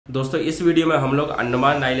दोस्तों इस वीडियो में हम लोग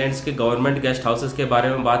अंडमान आइलैंड्स के गवर्नमेंट गेस्ट हाउसेस के बारे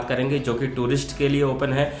में बात करेंगे जो कि टूरिस्ट के लिए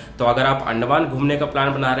ओपन है। तो अगर आप अंडमान घूमने का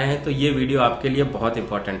प्लान बना रहे हैं तो ये वीडियो आपके लिए बहुत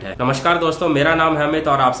इंपॉर्टेंट है। नमस्कार दोस्तों, मेरा नाम है अमित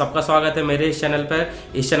और आप सबका स्वागत है मेरे इस चैनल पर।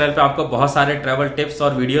 इस चैनल पर आपको बहुत सारे ट्रैवल टिप्स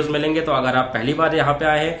और वीडियोज मिलेंगे। तो अगर आप पहली बार यहाँ पे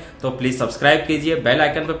आए हैं तो प्लीज सब्सक्राइब कीजिए, बेल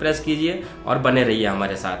आइकन पर प्रेस कीजिए और बने रहिए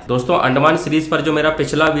हमारे साथ। दोस्तों अंडमान सीरीज पर जो मेरा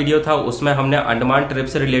पिछला वीडियो था उसमें हमने अंडमान ट्रिप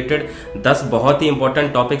से रिलेटेड 10 बहुत ही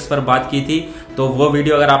इंपॉर्टेंट टॉपिक्स पर बात की थी। तो वो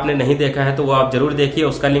वीडियो अगर आपने नहीं देखा है तो वो आप जरूर देखिए,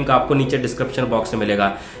 उसका लिंक आपको नीचे डिस्क्रिप्शन बॉक्स में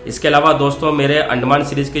मिलेगा। इसके अलावा दोस्तों मेरे अंडमान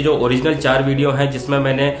सीरीज के जो ओरिजिनल 4 वीडियो हैं जिसमें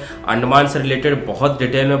मैंने अंडमान से रिलेटेड बहुत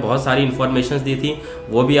डिटेल में बहुत सारी इन्फॉर्मेशन दी थी,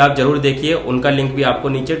 वो भी आप जरूर देखिए, उनका लिंक भी आपको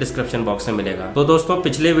नीचे डिस्क्रिप्शन बॉक्स में मिलेगा। तो दोस्तों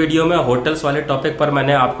पिछले वीडियो में होटल्स वाले टॉपिक पर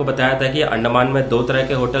मैंने आपको बताया था कि अंडमान में 2 तरह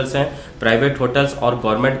के होटल्स हैं, प्राइवेट होटल्स और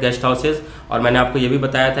गवर्नमेंट गेस्ट हाउसेज। और मैंने आपको ये भी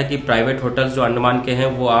बताया था कि प्राइवेट होटल्स जो अंडमान के हैं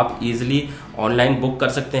वो आप इजीली ऑनलाइन बुक कर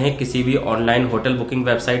सकते हैं किसी भी ऑनलाइन होटल बुकिंग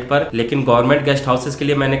वेबसाइट पर। लेकिन गवर्नमेंट गेस्ट हाउसेस के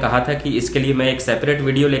लिए मैंने कहा था कि इसके लिए मैं एक सेपरेट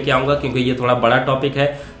वीडियो लेके आऊंगा क्योंकि ये थोड़ा बड़ा टॉपिक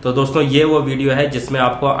है। तो दोस्तों ये वो वीडियो है जिसमें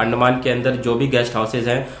आपको अंडमान के अंदर जो भी गेस्ट हाउसेज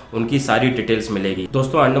हैं उनकी सारी डिटेल्स मिलेगी।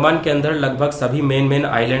 दोस्तों अंडमान के अंदर लगभग सभी मेन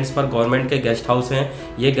आइलैंड्स पर गवर्नमेंट के गेस्ट हाउस हैं।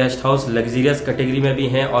 ये गेस्ट हाउस लग्जरियस कैटेगरी में भी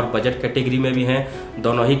हैं और बजट कैटेगरी में भी हैं।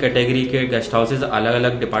 दोनों ही कैटेगरी के गेस्ट हाउसेज अलग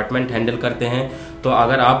अलग डिपार्टमेंट हैंडल करते हैं। तो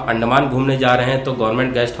अगर आप अंडमान घूमने जा रहे हैं तो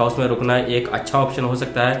गवर्नमेंट गेस्ट हाउस में रुकना एक अच्छा ऑप्शन हो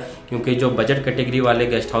सकता है, क्योंकि जो बजट कैटेगरी वाले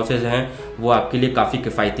गेस्ट हाउसेज हैं वो आपके लिए काफ़ी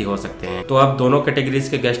किफ़ायती हो सकते हैं। तो अब दोनों कैटेगरीज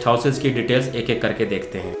के गेस्ट हाउसेज की डिटेल्स एक एक करके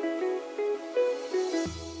देखते हैं।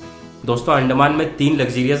 दोस्तों अंडमान में 3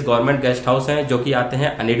 लग्जरियस गवर्नमेंट गेस्ट हाउस हैं जो कि आते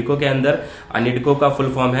हैं अनिडको के अंदर। अनिडको का फुल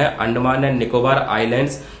फॉर्म है Andaman and Nicobar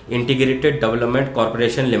islands integrated development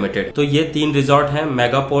corporation limited. तो ये 3 रिजॉर्ट हैं।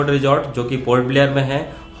 मेगा पोर्ट रिजॉर्ट जो कि पोर्ट ब्लेयर में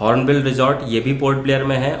है, हॉर्नबिल रिजॉर्ट ये भी पोर्ट ब्लेयर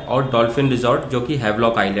में है और डॉल्फिन रिजॉर्ट जो कि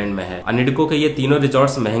हैवलॉक आइलैंड में है। अनिडको के ये तीनों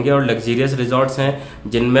रिजॉर्ट्स महंगे और लग्जरियस रिजॉर्ट्स हैं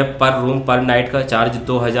जिनमें पर रूम पर नाइट का चार्ज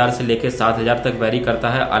 2000 से लेकर 7000 तक वेरी करता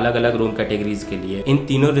है अलग अलग रूम कैटेगरीज के लिए। इन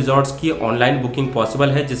तीनों रिजॉर्ट्स की ऑनलाइन बुकिंग पॉसिबल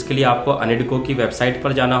है, जिसके लिए आपको अनिडको की वेबसाइट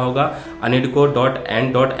पर जाना होगा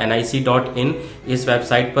anidco.n.nic.in। इस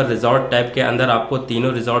वेबसाइट पर रिजॉर्ट टैब के अंदर आपको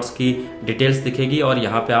तीनों रिजॉर्ट्स की डिटेल्स दिखेगी और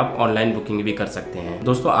यहाँ पे आप ऑनलाइन बुकिंग भी कर सकते हैं।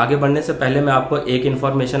 दोस्तों आगे बढ़ने से पहले मैं आपको एक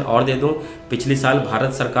इन्फॉर्मेशन और दे दूं। पिछली साल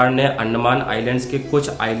भारत सरकार ने अंडमान आइलैंड्स के कुछ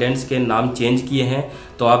आइलैंड्स के नाम चेंज किए हैं।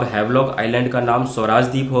 तो अब हैवलॉक आइलैंड का नाम स्वराज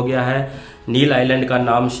द्वीप हो गया है, नील आइलैंड का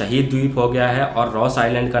नाम शहीद द्वीप हो गया है और रॉस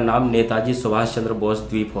आइलैंड का नाम नेताजी सुभाष चंद्र बोस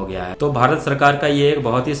द्वीप हो गया है। तो भारत सरकार का ये एक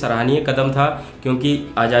बहुत ही सराहनीय कदम था,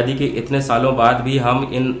 क्योंकि आज़ादी के इतने सालों बाद भी हम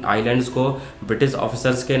इन आइलैंड्स को ब्रिटिश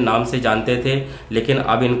ऑफिसर्स के नाम से जानते थे, लेकिन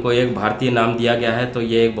अब इनको एक भारतीय नाम दिया गया है। तो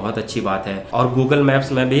ये एक बहुत अच्छी बात है और गूगल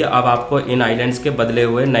मैप्स में भी अब आपको इन आइलैंड्स के बदले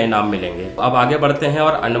हुए नए नाम मिलेंगे। अब आगे बढ़ते हैं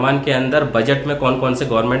और अंडमान के अंदर बजट में कौन कौन से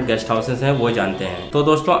गवर्नमेंट गेस्ट हाउसेज हैं वो जानते हैं। तो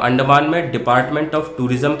दोस्तों अंडमान में डिपार्टमेंट ऑफ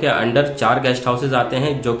टूरिज्म के अंडर 4 गेस्ट हाउसेज आते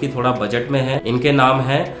हैं जो कि थोड़ा बजट में है। इनके नाम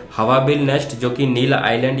है हवाबिल नेस्ट जो कि नील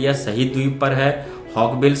आइलैंड या शहीद द्वीप पर है,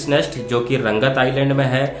 हॉकबिल्स नेस्ट जो कि रंगत आइलैंड में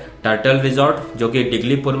है, टर्टल रिजॉर्ट जो कि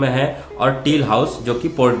डिगलीपुर में है और टील हाउस जो कि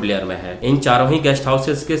पोर्ट ब्लेयर में है। इन चारों ही गेस्ट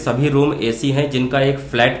हाउसेस के सभी रूम एसी हैं जिनका एक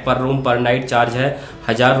फ्लैट पर रूम पर नाइट चार्ज है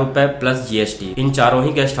 1000 रुपए प्लस जीएसटी। इन चारों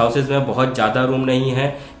ही गेस्ट हाउसेस में बहुत ज्यादा रूम नहीं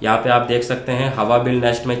है। यहाँ पे आप देख सकते हैं हवाबिल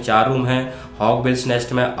नेस्ट में 4 रूम है, हॉकबिल्स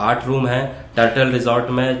नेस्ट में 8 रूम है, टर्टल रिजॉर्ट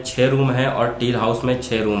में 6 रूम है और टील हाउस में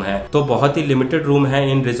 6 रूम है। तो बहुत ही लिमिटेड रूम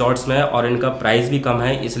है इन रिजॉर्ट्स में और इनका प्राइस भी कम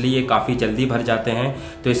है, इसलिए ये काफी जल्दी भर जाते हैं।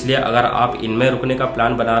 तो इसलिए अगर आप इनमें रुकने का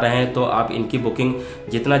प्लान बना रहे हैं तो आप इनकी बुकिंग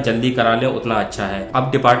जितना जल्दी करा लें उतना अच्छा है।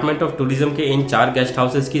 अब डिपार्टमेंट ऑफ टूरिज्म के इन 4 गेस्ट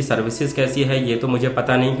हाउसेज की सर्विसेज कैसी है ये तो मुझे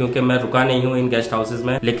पता नहीं, क्योंकि मैं रुका नहीं हूँ इन गेस्ट हाउसेज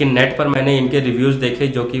में। लेकिन नेट पर मैंने इनके रिव्यूज देखे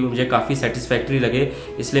जो कि मुझे काफी सेटिस्फैक्टरी लगे,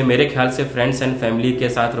 इसलिए मेरे ख्याल से फ्रेंड्स एंड फैमिली के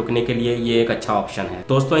साथ रुकने के लिए ये एक अच्छा ऑप्शन है।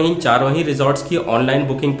 दोस्तों इन चारों ही रिजॉर्ट्स की ऑनलाइन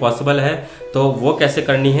बुकिंग पॉसिबल है, तो वो कैसे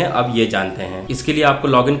करनी है अब ये जानते हैं। इसके लिए आपको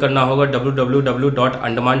लॉगिन करना होगा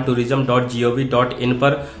www.andamantourism.gov.in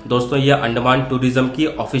पर। दोस्तों ये अंडमान टूरिज्म की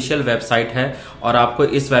ऑफिशियल वेबसाइट है और आपको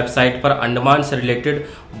इस वेबसाइट पर अंडमान से रिलेटेड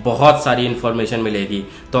बहुत सारी इंफॉर्मेशन मिलेगी।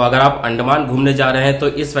 तो अगर आप अंडमान घूमने जा रहे हैं तो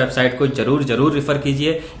इस वेबसाइट को जरूर रिफर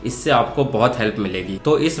कीजिए, इससे आपको बहुत हेल्प मिलेगी।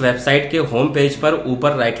 तो इस वेबसाइट के होम पेज पर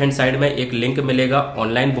ऊपर राइट हैंड साइड में एक लिंक मिलेगा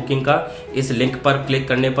ऑनलाइन बुकिंग का। इस लिंक पर क्लिक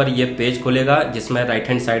करने पर यह पेज खुलेगा जिसमें राइट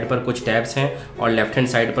हैंड साइड पर कुछ टैब्स हैं और लेफ्ट हैंड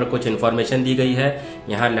साइड पर कुछ इन्फॉर्मेशन दी गई है।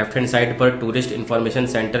 यहाँ लेफ्ट हैंड साइड पर टूरिस्ट इन्फॉर्मेशन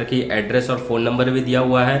सेंटर की एड्रेस और फ़ोन नंबर भी दिया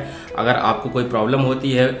हुआ है। अगर आपको कोई प्रॉब्लम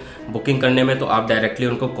होती है बुकिंग करने में तो आप डायरेक्टली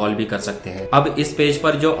उनको कॉल भी कर सकते हैं। अब इस पेज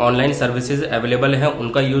पर जो ऑनलाइन सर्विसेज अवेलेबल हैं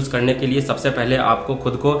उनका यूज़ करने के लिए सबसे पहले आपको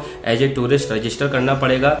खुद को एज ए टूरिस्ट रजिस्टर करना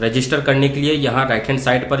पड़ेगा। रजिस्टर करने के लिए यहाँ राइट हैंड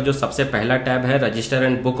साइड पर जो सबसे पहला टैब है रजिस्टर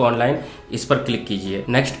एंड बुक ऑनलाइन, इस पर क्लिक कीजिए।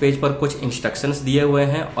 नेक्स्ट पेज पर कुछ इंस्ट्रक्शंस दिए हुए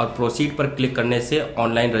हैं और प्रोसीड पर क्लिक करने से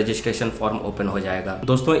ऑनलाइन रजिस्ट्रेशन फॉर्म ओपन हो जाएगा।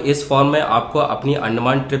 दोस्तों इस फॉर्म में आपको अपनी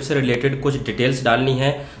अंडमान ट्रिप से रिलेटेड कुछ डिटेल्स डालनी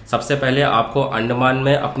है। सबसे पहले आपको अंडमान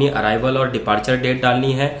में अपनी अराइवल और डिपार्चर डेट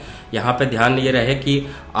डालनी है। यहाँ पे ध्यान ये रहे कि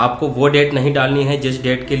आपको वो डेट नहीं डालनी है जिस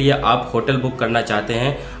डेट के लिए आप होटल बुक करना चाहते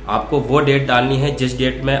हैं। आपको वो डेट डालनी है जिस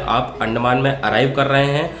डेट में आप अंडमान में अराइव कर रहे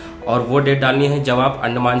हैं, और वो डेट डालनी है जब आप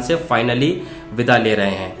अंडमान से फाइनली विदा ले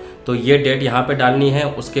रहे हैं। तो ये डेट यहाँ पे डालनी है।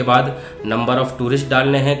 उसके बाद नंबर ऑफ टूरिस्ट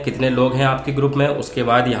डालने हैं, कितने लोग हैं आपके ग्रुप में। उसके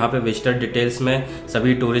बाद यहाँ पे विजिटर डिटेल्स में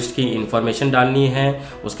सभी टूरिस्ट की इन्फॉर्मेशन डालनी है।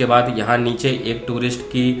 उसके बाद यहाँ नीचे एक टूरिस्ट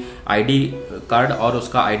की आईडी कार्ड और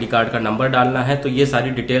उसका आईडी कार्ड का नंबर डालना है। तो ये सारी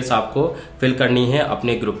डिटेल्स आपको फिल करनी है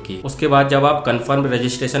अपने ग्रुप की। उसके बाद जब आप कन्फर्म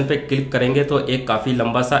रजिस्ट्रेशन पे क्लिक करेंगे तो एक काफ़ी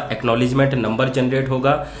लंबा सा एक्नॉलेजमेंट नंबर जनरेट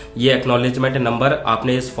होगा। ये एक्नॉलेजमेंट नंबर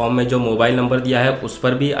आपने इस फॉर्म में जो मोबाइल नंबर दिया है उस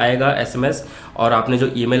पर भी आएगा SMS, और आपने जो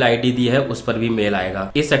ईमेल आईडी दी है उस पर भी मेल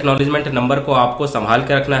आएगा। इस एक्नॉलेजमेंट नंबर को आपको संभाल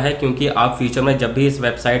के रखना है, क्योंकि आप फ्यूचर में जब भी इस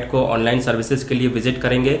वेबसाइट को ऑनलाइन सर्विसेज के लिए विजिट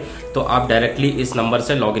करेंगे तो आप डायरेक्टली इस नंबर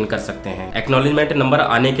से लॉगिन कर सकते हैं। एक्नॉलेजमेंट नंबर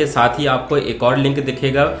आने के साथ ही आपको एक और लिंक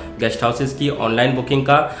दिखेगा गेस्ट हाउसेज की ऑनलाइन बुकिंग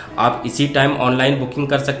का। आप इसी टाइम ऑनलाइन बुकिंग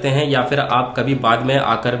कर सकते हैं या फिर आप कभी बाद में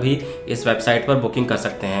आकर भी इस वेबसाइट पर बुकिंग कर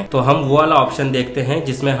सकते हैं। तो हम वो वाला ऑप्शन देखते हैं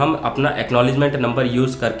जिसमें हम अपना एक्नॉलेजमेंट नंबर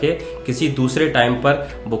यूज करके किसी दूसरे टाइम पर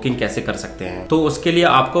बुकिंग कैसे कर सकते हैं। तो उसके लिए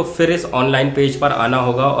आपको फिर इस ऑनलाइन पेज पर आना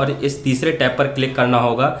होगा और इस तीसरे टैब पर क्लिक करना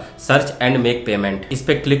होगा, सर्च एंड मेक पेमेंट। इस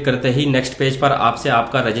पे क्लिक करते ही नेक्स्ट पेज पर आपसे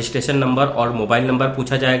आपका रजिस्ट्रेशन नंबर और मोबाइल नंबर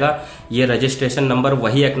पूछा जाएगा। ये रजिस्ट्रेशन नंबर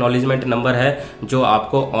वही एक्नॉलेजमेंट नंबर है जो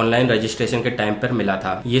आपको ऑनलाइन रजिस्ट्रेशन के टाइम पर मिला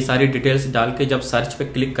था। ये सारी डिटेल्स डाल के जब सर्च पे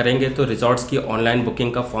क्लिक करेंगे तो रिजॉर्ट्स की ऑनलाइन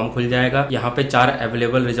बुकिंग का फॉर्म खुल जाएगा। यहाँ पे 4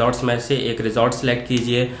 अवेलेबल रिजॉर्ट्स में से एक रिजॉर्ट सेलेक्ट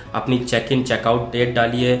कीजिए, अपनी चेक इन चेकआउट डेट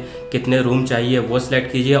डालिए, कितने रूम चाहिए वो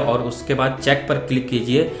सिलेक्ट कीजिए और उसके बाद चेक पर क्लिक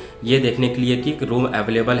कीजिए ये देखने के लिए कि रूम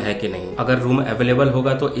अवेलेबल है कि नहीं। अगर रूम अवेलेबल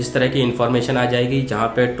होगा तो इस तरह की इन्फॉर्मेशन आ जाएगी जहाँ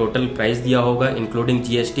पे टोटल प्राइस दिया होगा इंक्लूडिंग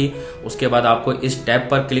GST। उसके बाद आपको इस टैब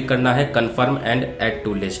पर क्लिक करना है confirm and add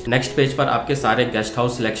to list. Next page पर आपके सारे गेस्ट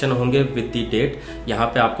हाउस सिलेक्शन होंगे विद दी डेट। यहाँ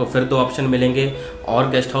पे आपको फिर 2 ऑप्शन मिलेंगे, और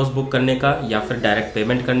गेस्ट हाउस बुक करने का या फिर डायरेक्ट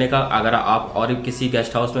पेमेंट करने का। अगर आप और किसी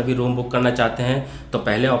गेस्ट हाउस में भी रूम बुक करना चाहते हैं तो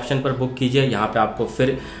पहले ऑप्शन पर बुक कीजिए, यहाँ पे आपको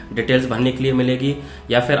फिर डिटेल्स भरने के लिए मिलेगी।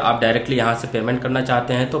 या फिर आप डायरेक्टली यहाँ से पेमेंट करना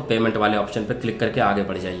चाहते हैं तो पेमेंट वाले ऑप्शन पर क्लिक करके आगे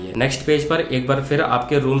बढ़ जाइए। नेक्स्ट पेज पर एक बार फिर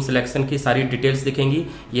आपके रूम सिलेक्शन की सारी डिटेल्स दिखेंगी।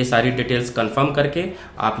 ये सारी डिटेल्स कंफर्म करके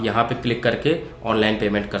आप यहाँ पे क्लिक करके ऑनलाइन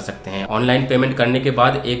पेमेंट कर सकते हैं। ऑनलाइन पेमेंट करने के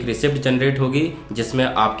बाद एक रिसिप्ट जनरेट होगी जिसमें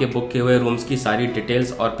आपके बुक किए हुए रूम्स की सारी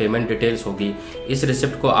डिटेल्स और पेमेंट डिटेल्स होगी। इस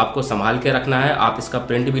रिसिप्ट को आपको संभाल के रखना है। आप इसका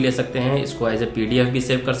प्रिंट भी ले सकते हैं, इसको एज ए PDF भी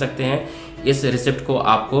सेव कर सकते हैं। इस रिसिप्ट को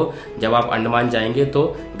आपको जब आप अंडमान जाएंगे तो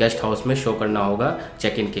गेस्ट हाउस में शो करना होगा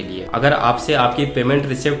चेक इन के लिए। अगर आपसे आपकी पेमेंट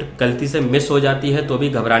रिसिप्ट गलती से मिस हो जाती है तो भी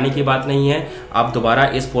घबराने की बात नहीं है, आप दोबारा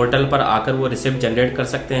इस पोर्टल पर आकर वो रिसिप्ट जनरेट कर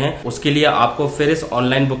सकते हैं। उसके लिए आपको फिर इस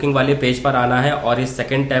ऑनलाइन बुकिंग वाले पेज पर आना है और इस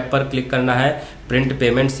सेकेंड टैब पर क्लिक करना है प्रिंट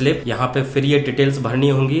पेमेंट स्लिप। यहाँ पे फिर ये डिटेल्स भरनी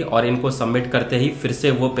होंगी और इनको सबमिट करते ही फिर से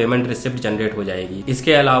वो पेमेंट रिसिप्ट जनरेट हो जाएगी।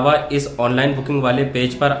 इसके अलावा इस ऑनलाइन बुकिंग वाले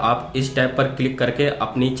पेज पर आप इस टैब पर क्लिक करके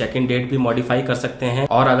अपनी चेक इन डेट भी मॉडिफाई कर सकते हैं।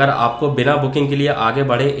 और अगर आपको बिना बुकिंग के लिए आगे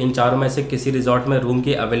बढ़े इन चारों में से किसी रिजॉर्ट में रूम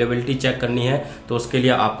की अवेलेबिलिटी चेक करनी है तो उसके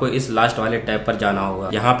लिए आपको इस लास्ट वाले टैब पर जाना होगा।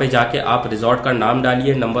 यहाँ पे जाके आप रिजॉर्ट का नाम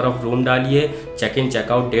डालिए, नंबर ऑफ रूम डालिए, चेक इन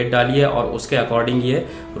चेकआउट डेट डालिए और उसके अकॉर्डिंग ये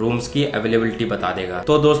रूम्स की अवेलेबिलिटी बता देगा।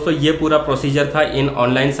 तो दोस्तों ये पूरा प्रोसीजर था इन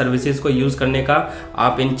ऑनलाइन सर्विसेज को यूज करने का।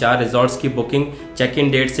 आप इन 4 रिजॉर्ट्स की बुकिंग चेक इन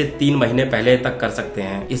डेट से 3 महीने पहले तक कर सकते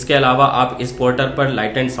हैं। इसके अलावा आप इस पोर्टल पर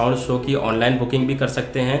लाइट एंड साउंड शो की ऑनलाइन बुकिंग भी कर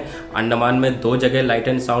सकते हैं। अंडमान में 2 जगह लाइट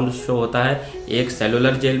एंड साउंड शो होता है, एक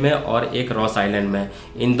सेलुलर जेल में और एक रॉस आइलैंड में।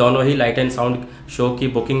 इन दोनों ही लाइट एंड साउंड शो की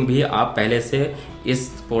बुकिंग भी आप पहले से इस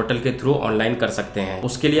पोर्टल के थ्रू ऑनलाइन कर सकते हैं।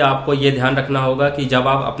 उसके लिए आपको ये ध्यान रखना होगा कि जब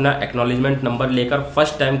आप अपना एक्नॉलेजमेंट नंबर लेकर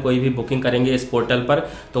फर्स्ट टाइम कोई भी बुकिंग करेंगे इस पोर्टल पर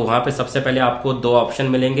तो वहाँ पे सबसे पहले आपको 2 ऑप्शन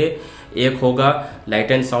मिलेंगे। एक होगा लाइट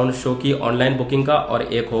एंड साउंड शो की ऑनलाइन बुकिंग का और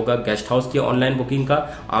एक होगा गेस्ट हाउस की ऑनलाइन बुकिंग का।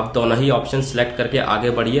 आप दोनों ही ऑप्शन सेलेक्ट करके आगे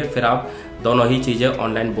बढ़िए, फिर आप दोनों ही चीज़ें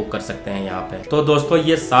ऑनलाइन बुक कर सकते हैं यहाँ पे। तो दोस्तों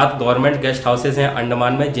ये 7 गवर्नमेंट गेस्ट हाउसेज हैं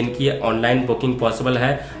अंडमान में जिनकी ऑनलाइन बुकिंग पॉसिबल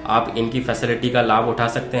है। आप इनकी फैसिलिटी का लाभ उठा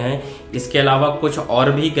सकते हैं। इसके अलावा कुछ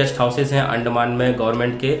और भी गेस्ट हाउसेज हैं अंडमान में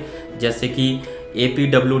गवर्नमेंट के, जैसे कि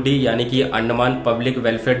APWD यानी कि अंडमान पब्लिक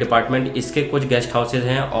वेलफेयर डिपार्टमेंट, इसके कुछ गेस्ट हाउसेज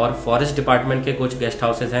हैं और फॉरेस्ट डिपार्टमेंट के कुछ गेस्ट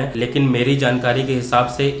हाउसेज हैं। लेकिन मेरी जानकारी के हिसाब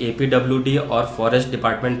से APWD और फॉरेस्ट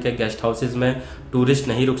डिपार्टमेंट के गेस्ट हाउसेज में टूरिस्ट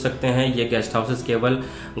नहीं रुक सकते हैं। ये गेस्ट हाउसेज केवल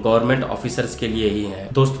गवर्नमेंट ऑफिसर्स के लिए ही हैं।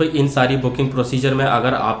 दोस्तों, इन सारी बुकिंग प्रोसीजर में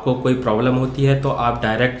अगर आपको कोई प्रॉब्लम होती है तो आप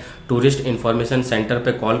डायरेक्ट टूरिस्ट इंफॉर्मेशन सेंटर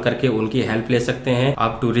पे कॉल करके उनकी हेल्प ले सकते हैं।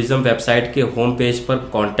 आप टूरिज्म वेबसाइट के होम पेज पर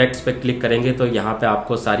कॉन्टैक्ट्स पे क्लिक करेंगे तो यहाँ पे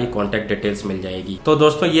आपको सारी कॉन्टैक्ट डिटेल्स मिल जाएगी। तो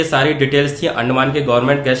दोस्तों, ये सारी डिटेल्स थी अंडमान के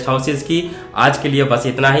गवर्नमेंट गेस्ट हाउसेज की। आज के लिए बस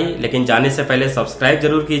इतना ही, लेकिन जाने से पहले सब्सक्राइब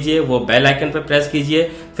जरूर कीजिए, वो बेल आइकन पे प्रेस कीजिए।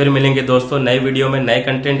 फिर मिलेंगे दोस्तों नए वीडियो में नए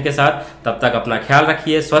कंटेंट के साथ। तब तक अपना ख्याल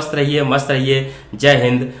रखिए, स्वस्थ रहिए, मस्त रहिए। जय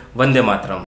हिंद, वंदे मातरम।